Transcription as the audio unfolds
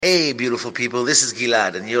Hey, beautiful people, this is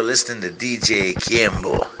Gilad, and you're listening to DJ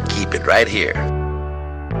Kiembo. Keep it right here.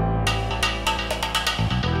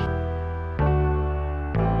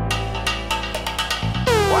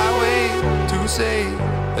 Why wait to say?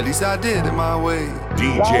 At least I did it my way.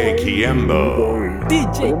 DJ Kiembo.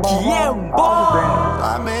 DJ Kiembo.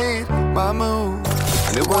 I made my move,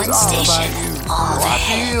 and it was all about you. I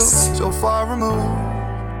feel so far removed.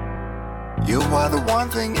 You are the one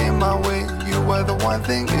thing in my way. You are the one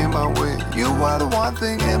thing in my way. You are the one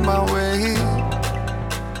thing in my way.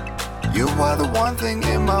 You are the one thing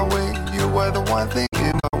in my way. You are the one thing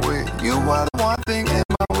in my way. You are the one thing in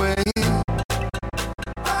my way.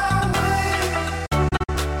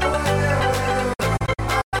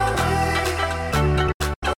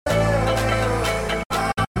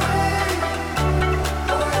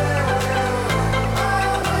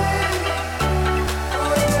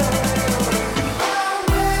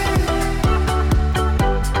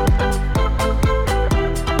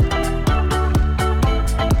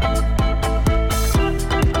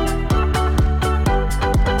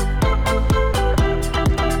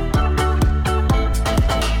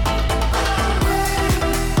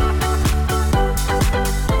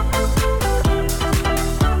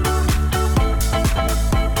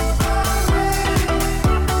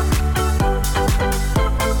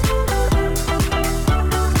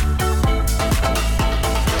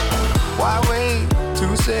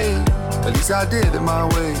 I did it my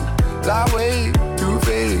way. I way too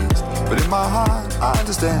fast, but in my heart I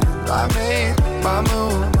understand. I made my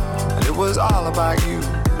move, and it was all about you.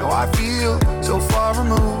 No, I feel so far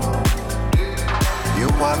removed. You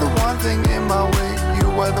are the one thing in my way.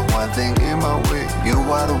 You are the one thing in my way. You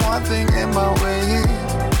are the one thing in my way.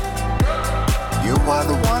 You are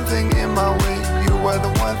the one thing in my way. You are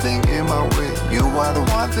the one thing in my way. You are the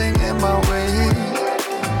one thing in my way.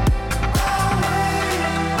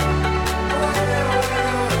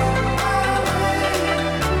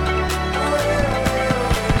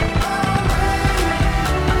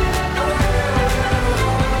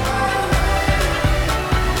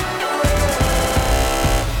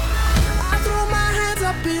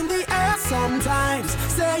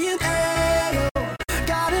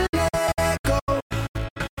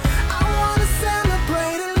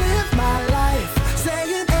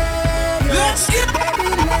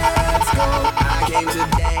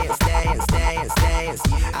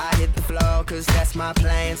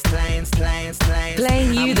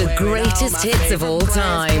 Playing you the greatest hits of all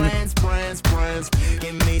time.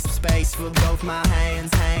 Give me some space for both my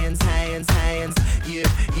hands. Yeah,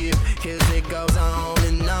 cause it goes on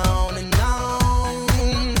and on and on.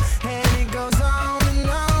 And it goes on and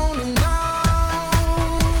on and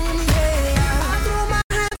on. Yeah, I throw my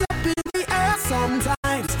hands up in the air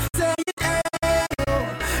sometimes, saying, hey,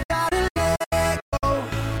 gotta let go.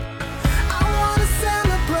 I wanna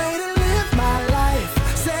celebrate and live my life,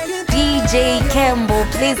 saying, DJ Kiembo,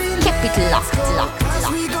 please keep it locked.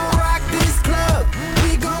 We gon' rock this club,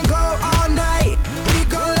 we gon' go all night. We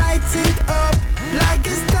gon' light it up like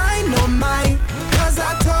it's dynamite. Cause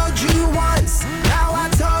I told you once, now I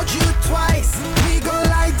told you twice. We gon'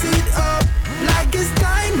 light it up like it's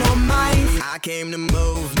dynamite. I came to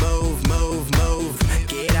move.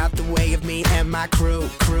 Get out the way of me and my crew.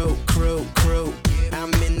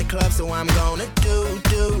 I'm in the club, so I'm gonna do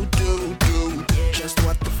just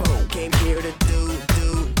what the phone came here to do.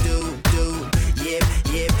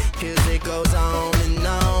 Yep, cause it goes on and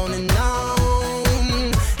on and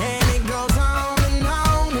on. And it goes on and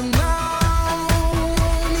on and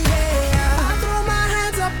on. Yeah, I throw my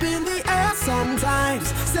hands up in the air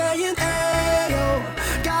sometimes, saying, ayo,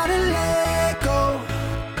 gotta let go.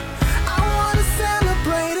 I wanna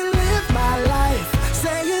celebrate and live my life,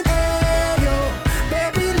 saying, ayo,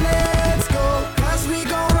 baby, let's go. Cause we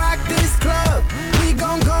gon' rock this club, we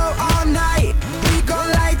gon' go all night. We gon'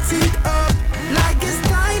 light it up like it's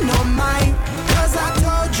dynamite.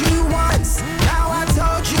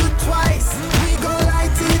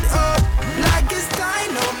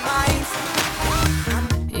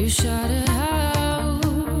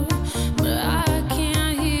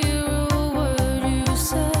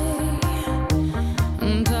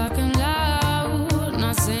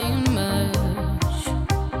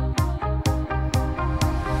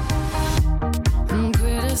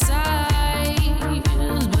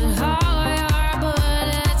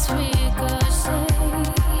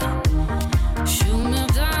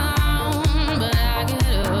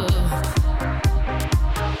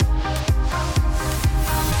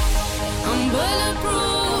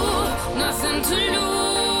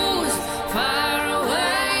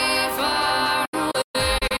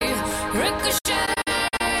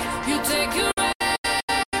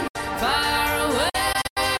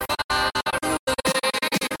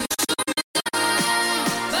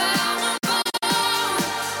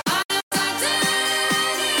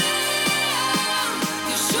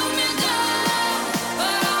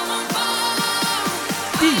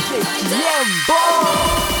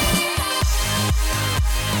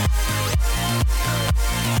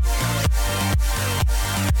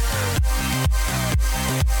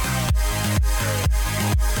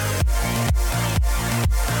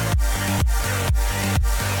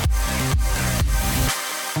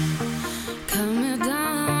 Coming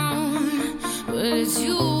down, but it's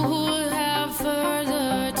you who have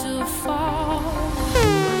further to fall.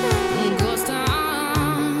 Ghost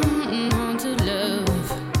town, haunted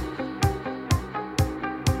love.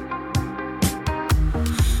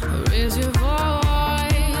 Raise your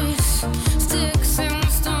voice. Sticks and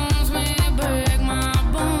stones may break my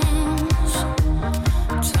bones.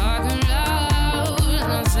 Talking loud,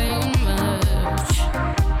 not saying much.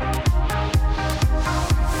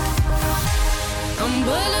 I'm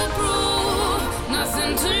bulletproof,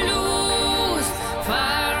 nothing to lose.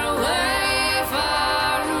 Far away,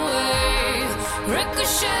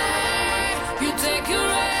 ricochet. You take your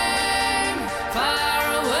aim. Far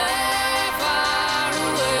away.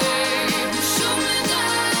 You shoot me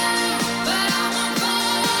down, but I'm a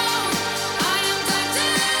bone. I am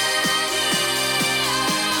titanium.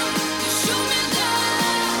 You shoot me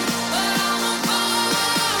down, but I'm a bone.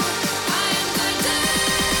 I am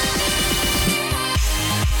titanium.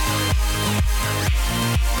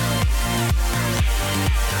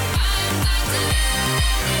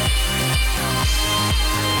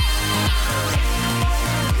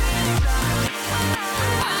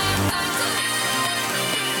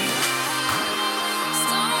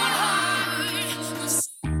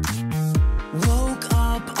 Woke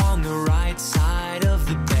up on the right side of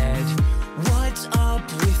the bed. What's up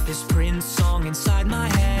with this Prince song inside my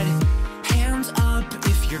head? Hands up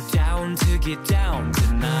if you're down to get down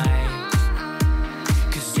tonight.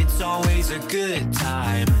 Cause it's always a good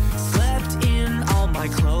time. Slept in all my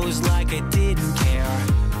clothes like I didn't care.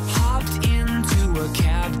 Hopped into a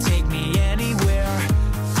cab, take me anywhere.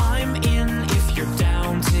 I'm in if you're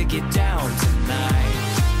down to get down tonight.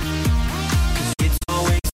 Cause it's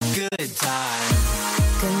always a good time.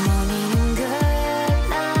 Good morning and good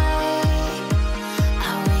night.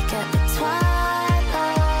 I wake up at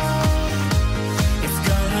twilight. It's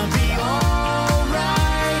gonna be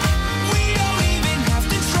alright. We don't even have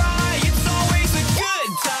to try. It's always a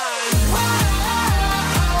good time.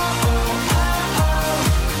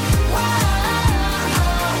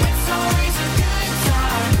 It's always a good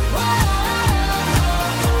time.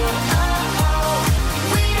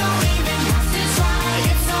 We don't even have to try.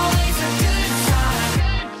 It's always a good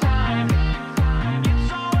time. It's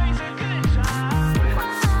always a good time.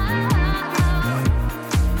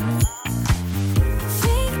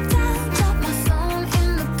 Freaked out, dropped my phone in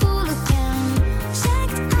the pool again.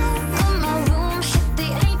 Checked out of my room, hit the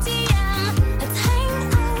ATM. Let's hang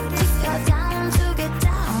out if you're down to get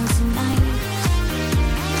down tonight.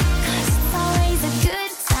 Cause it's always a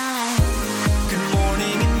good time. Good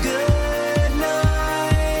morning and good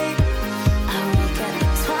night. I wake up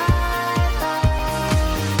at twilight.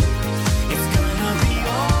 It's gonna be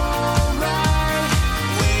alright.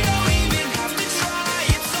 We don't even have to try.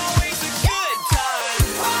 It's always a good time.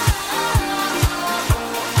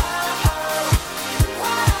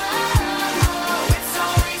 It's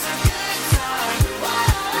always a good time.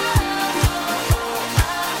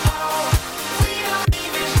 We don't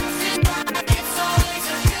even have to try. It's always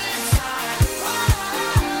a good time.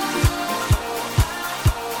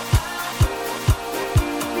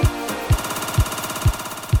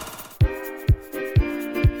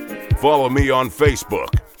 Follow me on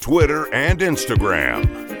Facebook, Twitter, and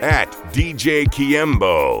Instagram at DJ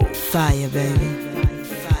Kiembo. Fire, baby.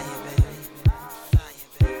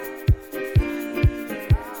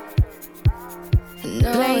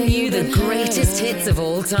 Playing you the greatest hits of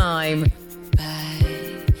all time.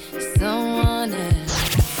 Someone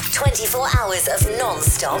else. 24 hours of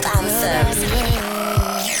non-stop anthems.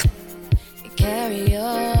 Carry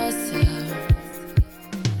yourself.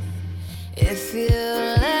 If you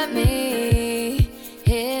let me,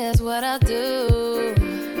 here's what I'll do.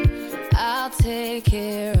 I'll take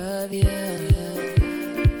care of you.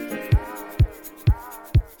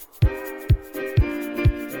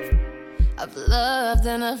 I've loved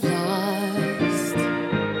and I've lost.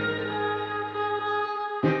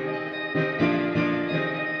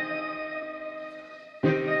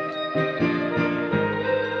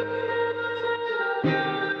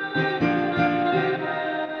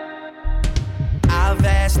 I've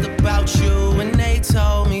asked about you and they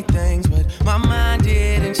told me things, but my mind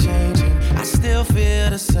didn't change and I still feel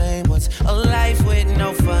the same. What's a life with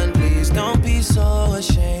no fun? Please don't be so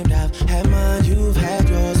ashamed. I've had mine, you've had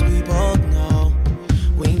yours, we both know.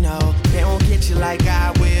 We know they won't get you like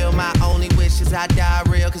I will. My only wish is I die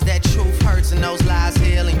real, cause that lies and those lies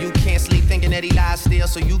heal. And you can't sleep thinking that he lies still.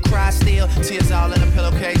 So you cry still, tears all in a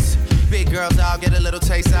pillowcase. Big girls all get a little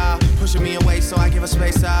taste out, pushing me away so I give her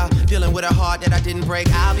space out. Dealing with a heart that I didn't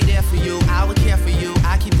break. I'll be there for you, I will care for you.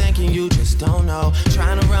 I keep thinking you just don't know.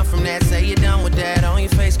 Trying to run from that, say you're done with that. On your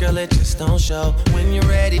face, girl, it just don't show. When you're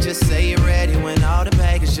ready, just say you're ready. When all the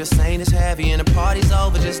baggage just ain't as heavy and the party's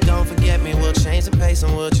over, just don't forget me. We'll change the pace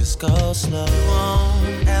and we'll just go slow. You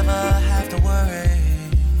won't ever have to worry.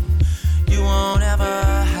 You won't ever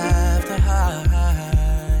have to hide.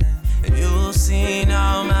 And you'll see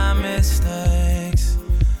all my mistakes.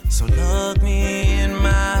 So look me in my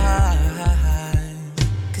eyes.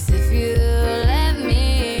 'Cause if you let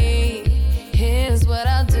me, here's what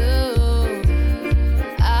I'll do.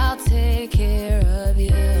 I'll take care of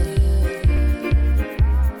you.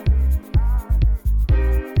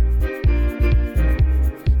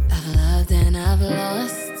 I've loved and I've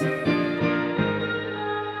lost.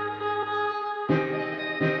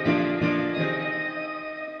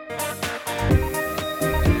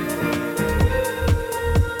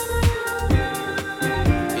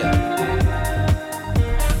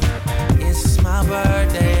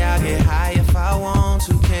 Birthday, I'll get high if I want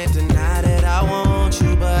to. Can't deny that I want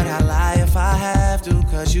you, but I lie if I have to.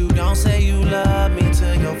 'Cause you don't say you love me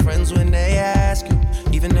to your friends when they ask you.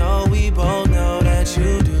 Even though we both know that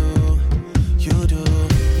you do, you do.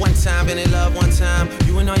 One time, been in love one time.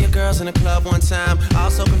 You and all your girls in the club one time.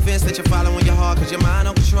 Also convinced that you're following your heart, 'cause your mind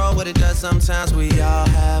don't control what it does sometimes. We all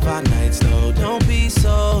have our nights though. Don't be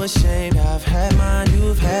so ashamed. I've had mine,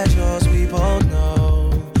 you've had yours. We both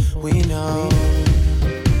know, we know.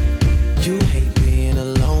 You hate being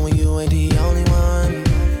alone when you ain't the only one.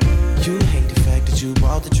 You hate the fact that you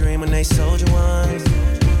bought the dream when they sold you one.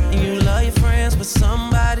 And you love your friends, but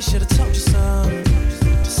somebody should've told you something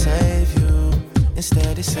to save you.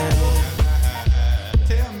 Instead they said,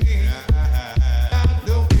 tell me,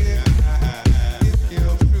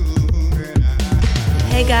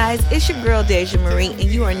 Hey guys, it's your girl Deja Marie, and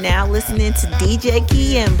you are now listening to DJ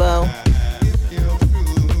Kiembo.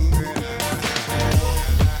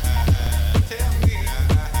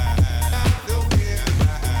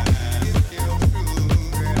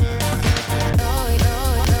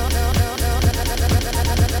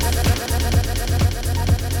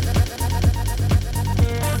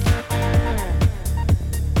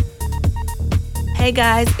 Hey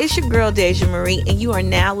guys, it's your girl Deja Marie, and you are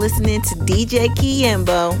now listening to DJ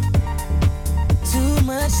Kiembo. Too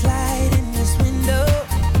much light in this window.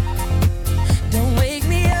 Don't wake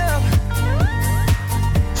me up.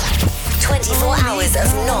 24 hours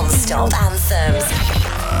of non-stop anthems.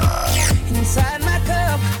 Inside my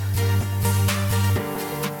cup.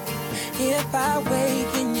 If I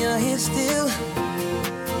wake and you're here still,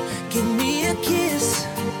 give me a kiss.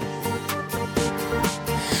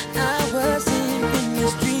 I wasn't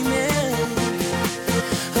finished dreaming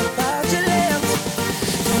about your lips.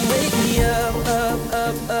 Don't wake me up, up,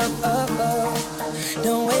 up, up, up, up.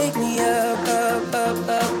 Don't wake me up, up, up,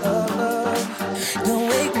 up, up, up. Don't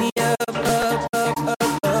wake me up, up, up,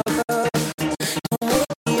 up, up, up. Don't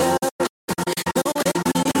wake me up,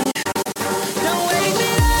 don't wake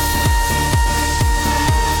me,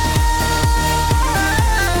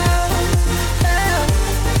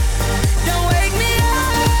 don't wake me up. Don't wake me up.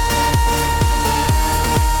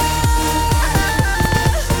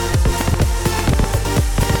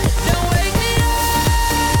 Don't wake me up.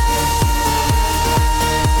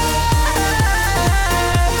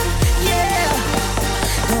 Yeah.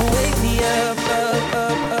 Don't wake me up, up,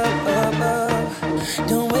 up, up, up, up.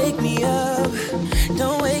 Don't wake me up.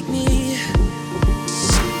 Don't wake me.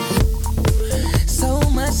 So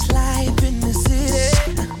much life in the city.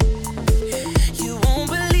 You won't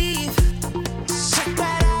believe. Check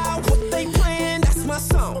that out, what they playing, that's my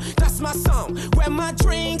song, that's my song. Grab my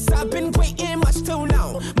drinks, I've been waiting much too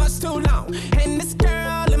long, much too long. And this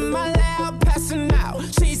girl in my lap passing out,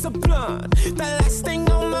 she's a blonde. The last thing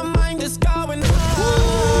on my mind is going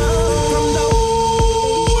home. From the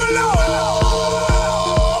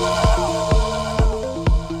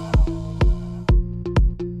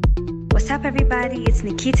What's up, everybody? It's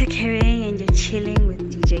Nikita Kering, and you're chilling with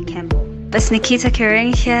DJ Campbell. It's Nikita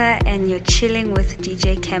Kering here, and you're chilling with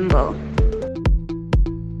DJ Campbell.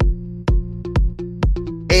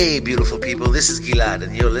 Hey, beautiful people, this is Gilad,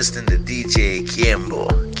 and you're listening to DJ Kiembo.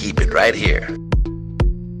 Keep it right here.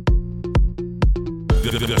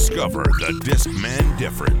 Discover the Discman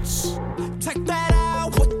difference. check that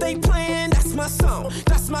out, what they playing, that's my song,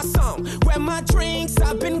 that's my song. Grab my drinks,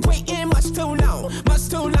 I've been waiting much too long, much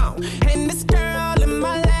too long. And this girl in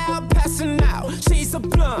my lap passing out, she's a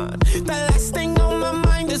blonde. The last thing on my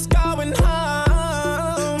mind is going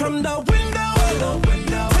home. From the window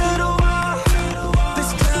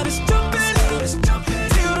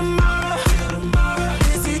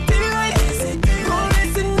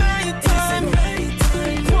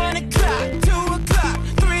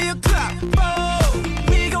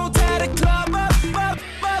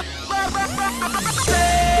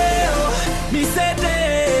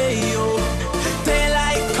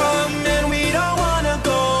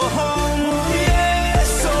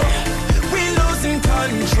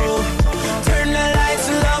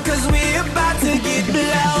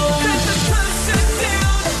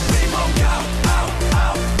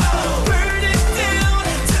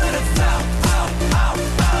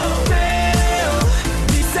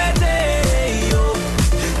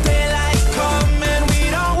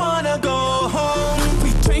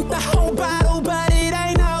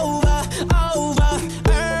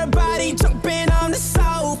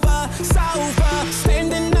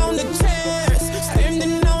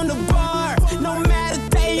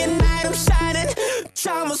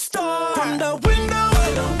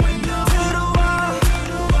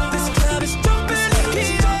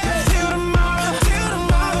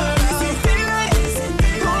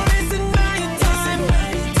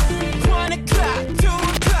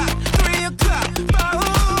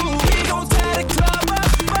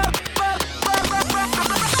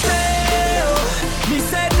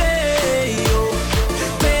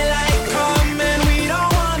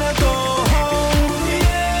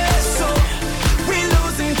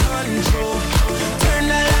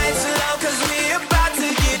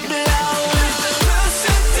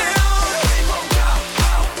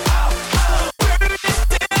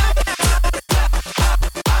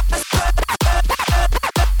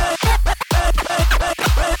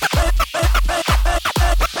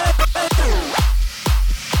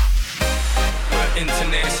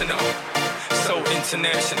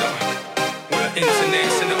We're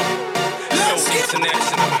international. So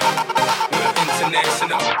international. We're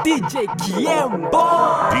international. DJ Kiembo.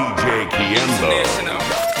 DJ Kiembo.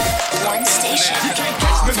 One station. You can't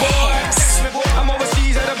catch me, boy. I'm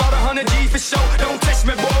overseas at about 100 G for show. Don't test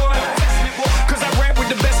me, boy. Cause I rap with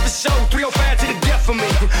the best for show. 305 to the death for me.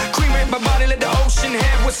 Cream my body, let the ocean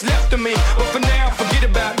have what's left of me. But for now, forget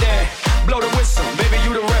about that. Blow the whistle, baby,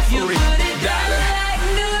 you the referee. Dollar.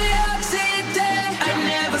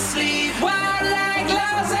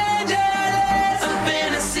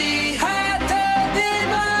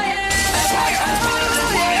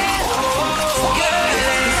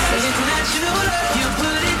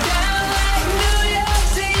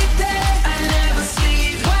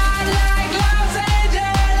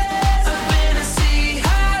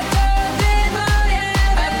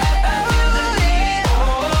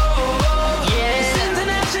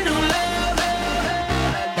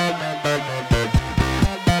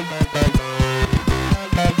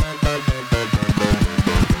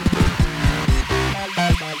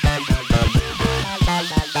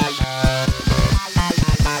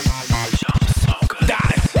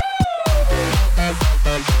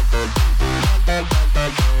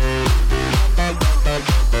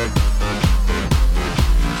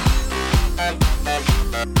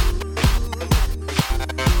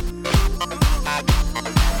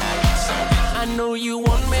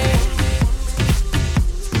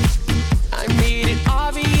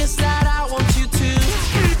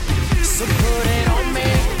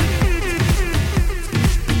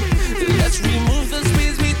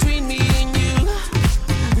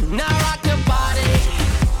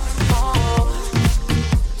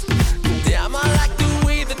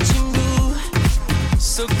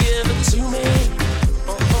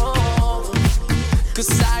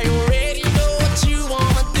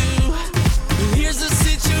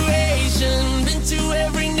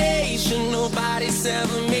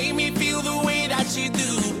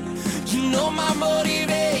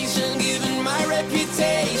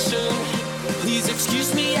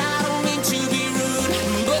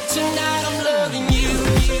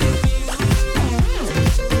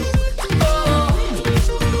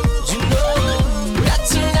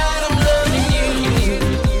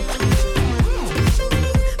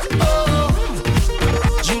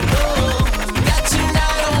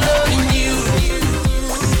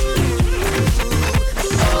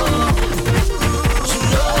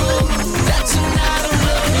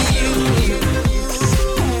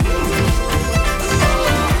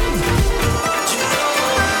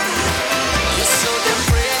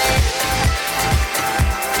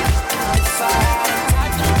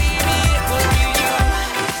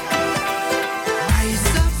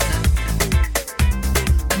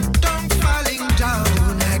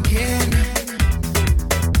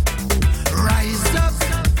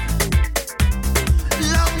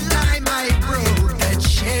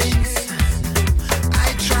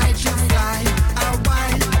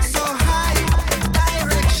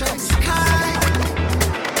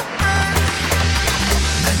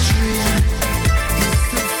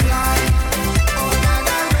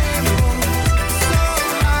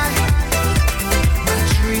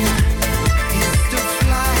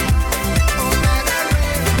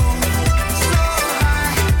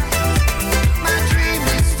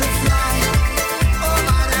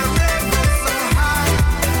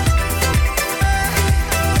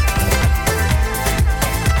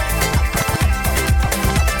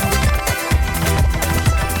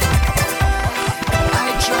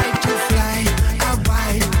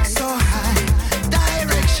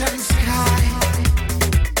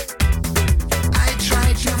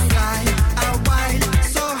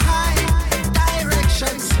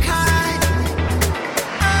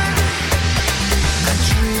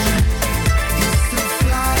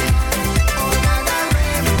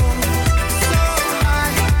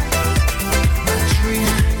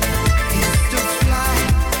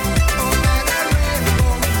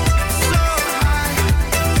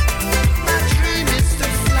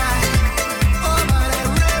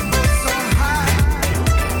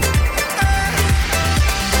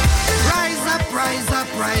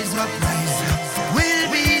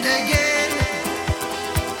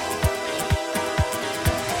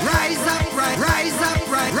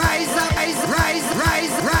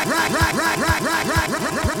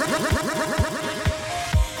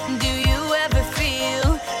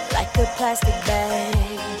 plastic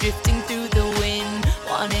bag, drifting through the wind,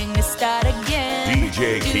 wanting to start again.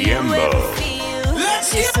 DJ Kiembo.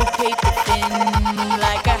 Dissipate the thin,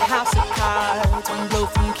 like a house of cards, one blow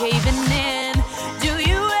from caving in. Do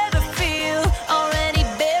you ever feel already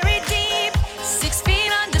buried deep, 6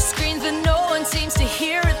 feet under screens, but no one seems to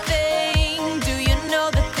hear a thing?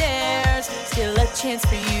 chance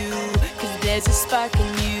for you, 'cause there's a spark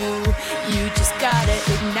in you. You just gotta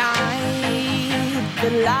ignite the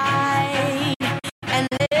light and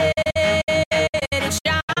let it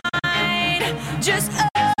shine. Just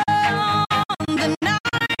on the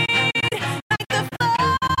night, like the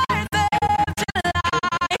 4th of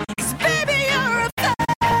July. 'Cause baby, you're a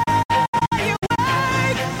firework.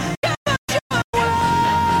 Come on, show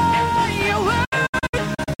 'em what you work.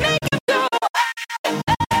 Make 'em go.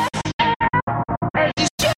 You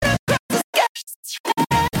shoot across the sky.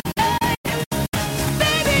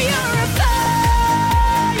 Baby, you're a firework.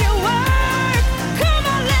 Come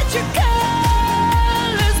on, let your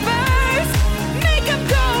colors burst. Make 'em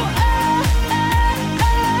go, oh, oh,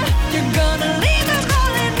 oh. You're gonna leave 'em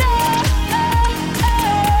all in love, oh,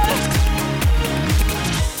 oh.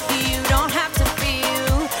 You don't have to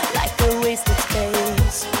feel like a wasted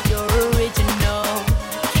space. You're original,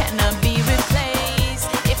 cannot be replaced.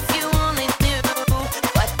 If you only knew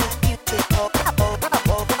what the future holds.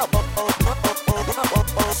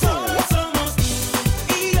 Solo somos tú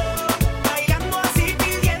y yo, bailando así,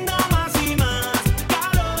 pidiendo más y más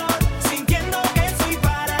calor, sintiendo que soy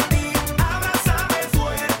para ti. Abrázame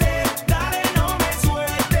fuerte, dale, no me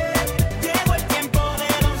sueltes. Llegó el tiempo de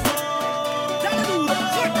los dos. Dale duro.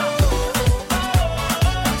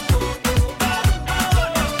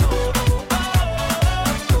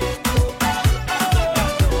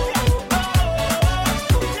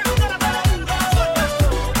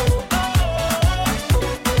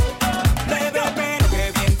 Bebé, pero qué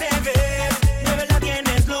bien te ves. De verdad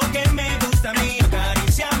tienes lo que me gusta a mí.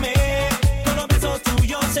 Acaríciame, con los besos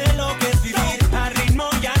tuyos sé lo que es vivir. Al ritmo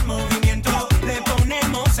y al movimiento le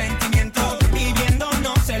ponemos sentimiento,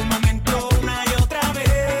 viviéndonos el momento una y otra vez.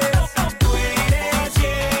 Tú eres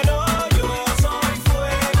cielo, yo soy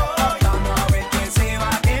fuego. Vamos a ver quién se va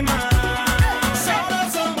a quemar. Solo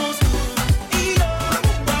somos tú y yo,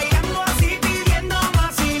 bailando así, pidiendo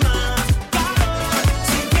más y más calor,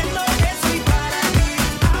 sintiendo que soy para ti.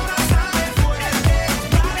 Abrázame fuerte,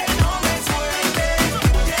 dale, no me sueltes.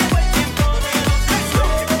 Llegó el tiempo de los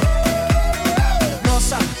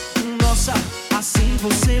Nossa, nossa, assim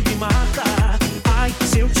você me mata. Ai,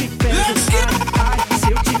 se eu te pego, ai, se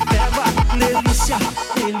eu te pego, delícia,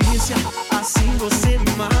 delícia, assim você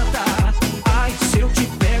me mata. Ai, se eu te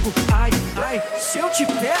pego, ai, ai, se eu te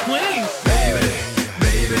pego, hein?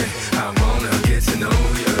 Baby, I wanna get to know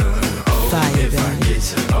you. Oh, if I get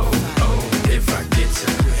you, oh, if I get you.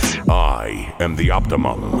 I am the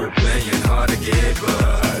Optimum. We're playing hard to get,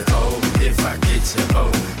 but oh, if I get you,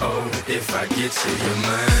 oh, if I get you, you're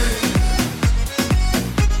mine.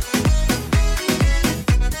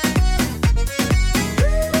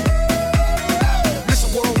 Listen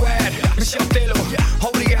worldwide, Michelle Telo,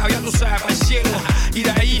 obligado, ya tú sabes, para el cielo. Y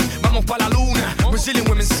de ahí vamos pa' la luna. Brazilian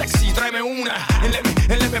women sexy, tráeme una. And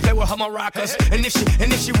let me play with her maracas. And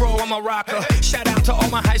if she roll, I'm a rocker. Shout out to all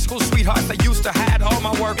my high school sweethearts that used to hide all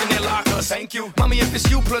my work in their lockers. Thank you, mommy. If it's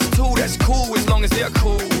you plus two, that's cool as long as they're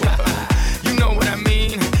cool. You know what I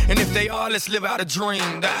mean. And if they are, let's live out a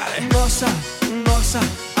dream, darling. Nossa, nossa,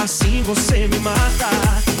 assim você me mata.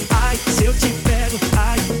 Ai, se eu te pego,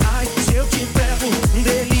 ai, ai, se eu te pego,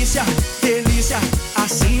 delícia, delícia,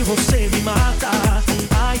 assim você me mata.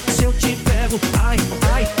 Ai, se eu te pego, ai,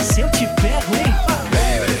 ai, se eu te pego, hein?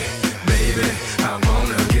 Baby, I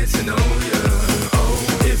wanna get to know you. Oh,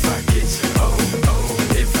 if I get you, oh,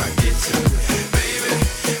 if I get you.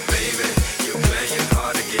 Baby, you're playing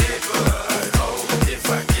hard to get, but oh, if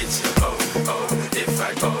I get you, oh, if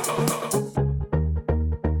I get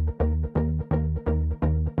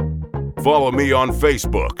Follow me on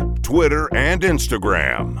Facebook, Twitter, and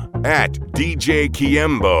Instagram at DJ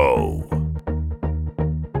Kiembo.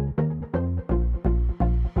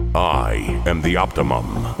 I am the Optimum.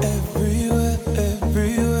 everywhere,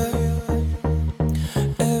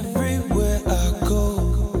 everywhere I go,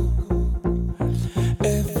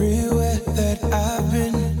 everywhere that I've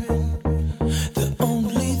been, the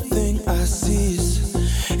only thing I see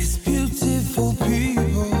is beautiful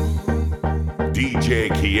people. DJ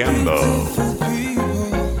Kiembo. Beautiful people.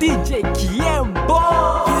 DJ Kiembo!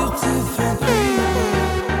 Beautiful people.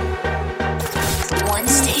 One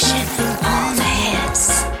station, all the hits.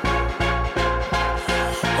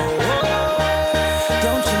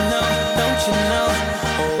 Don't you know, don't you know?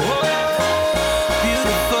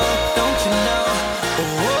 Beautiful, don't you know?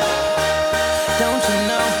 Don't you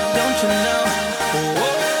know, don't you know?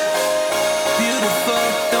 Beautiful,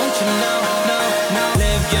 don't you know?